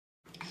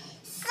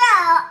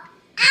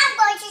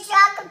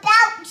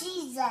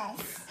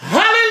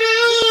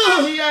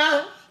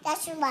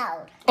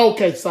loud.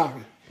 Okay,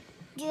 sorry.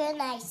 Do it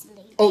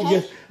nicely. Oh,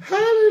 yes.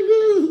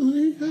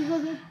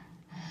 Hallelujah.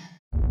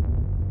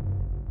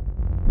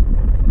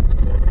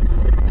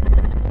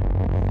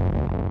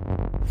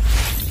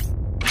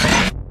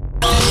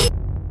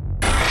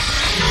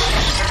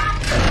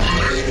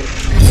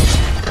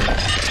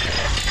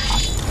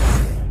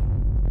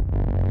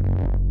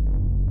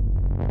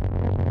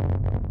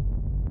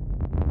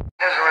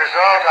 As a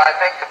result, I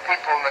think the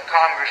people in the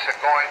Congress are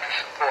going to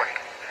support it.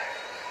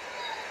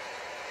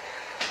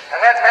 And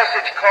that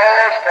message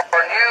calls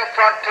for new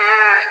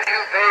frontiers,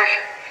 new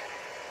visions.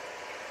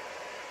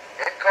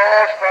 It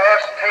calls for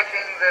us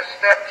taking the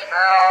steps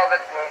now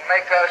that will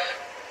make us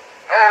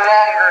no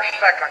longer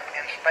second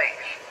in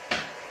space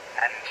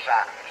and in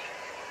science.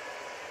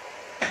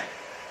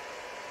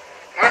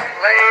 It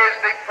lays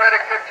the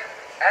predicate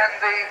and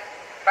the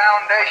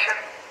foundation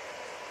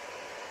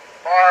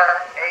for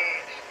a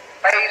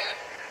space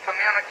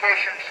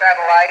communication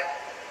satellite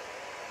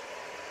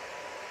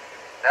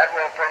that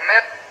will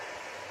permit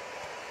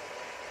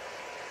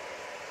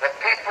the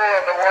people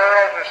of the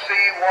world to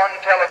see one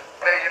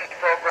television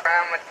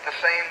program at the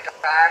same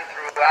time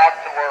throughout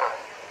the world.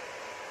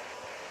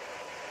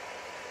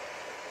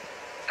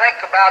 Think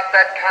about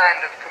that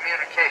kind of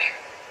communication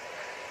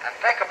and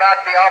think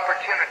about the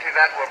opportunity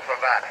that will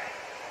provide.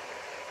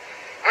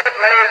 It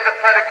lays the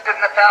predicate and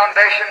the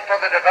foundation for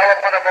the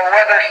development of a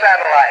weather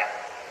satellite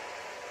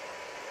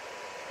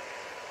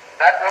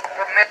that will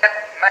permit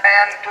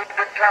man to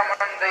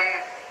determine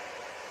the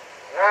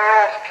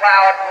world's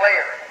cloud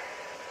layer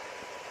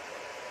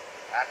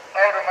and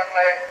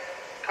ultimately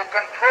to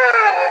control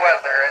the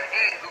weather, and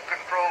he who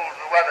controls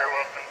the weather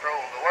will control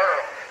the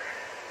world.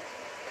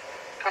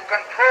 To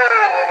control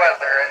the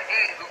weather, and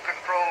he who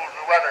controls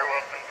the weather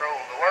will control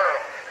the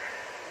world.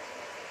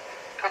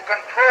 To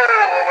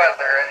control the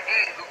weather, and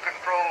he who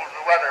controls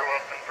the weather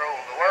will control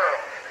the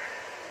world.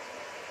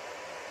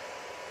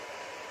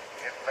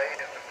 It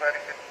lays the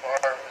predicate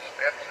for the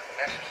steps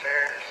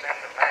necessary to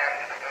send the man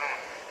to the moon.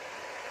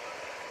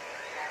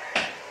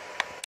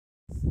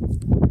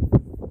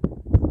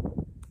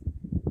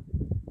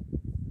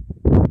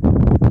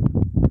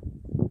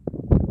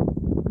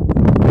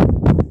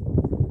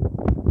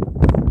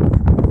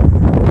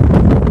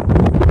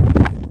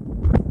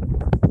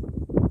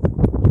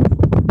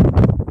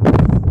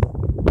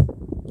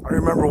 I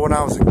remember when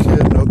I was a kid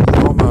in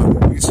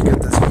Oklahoma, we used to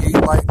get this heat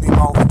lightning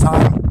all the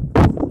time.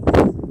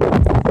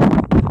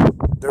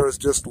 There was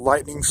just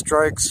lightning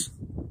strikes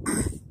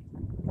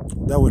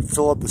that would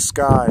fill up the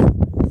sky,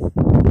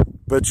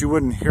 but you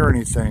wouldn't hear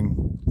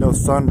anything, no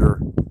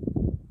thunder.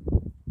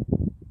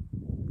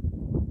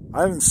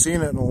 I haven't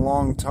seen it in a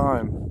long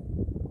time,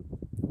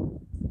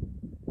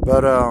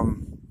 but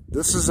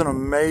this is an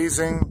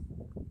amazing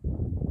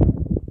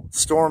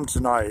storm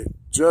tonight.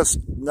 Just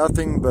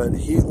nothing but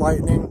heat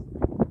lightning.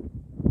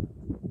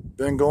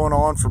 Been going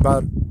on for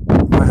about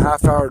a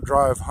half-hour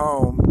drive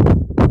home,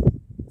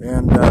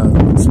 and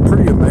it's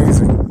pretty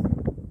amazing.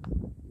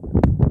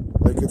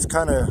 Like, it's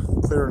kind of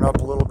clearing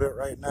up a little bit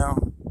right now.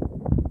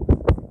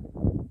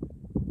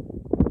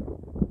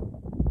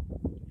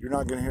 You're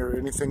not going to hear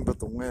anything but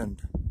the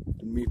wind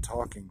and me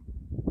talking.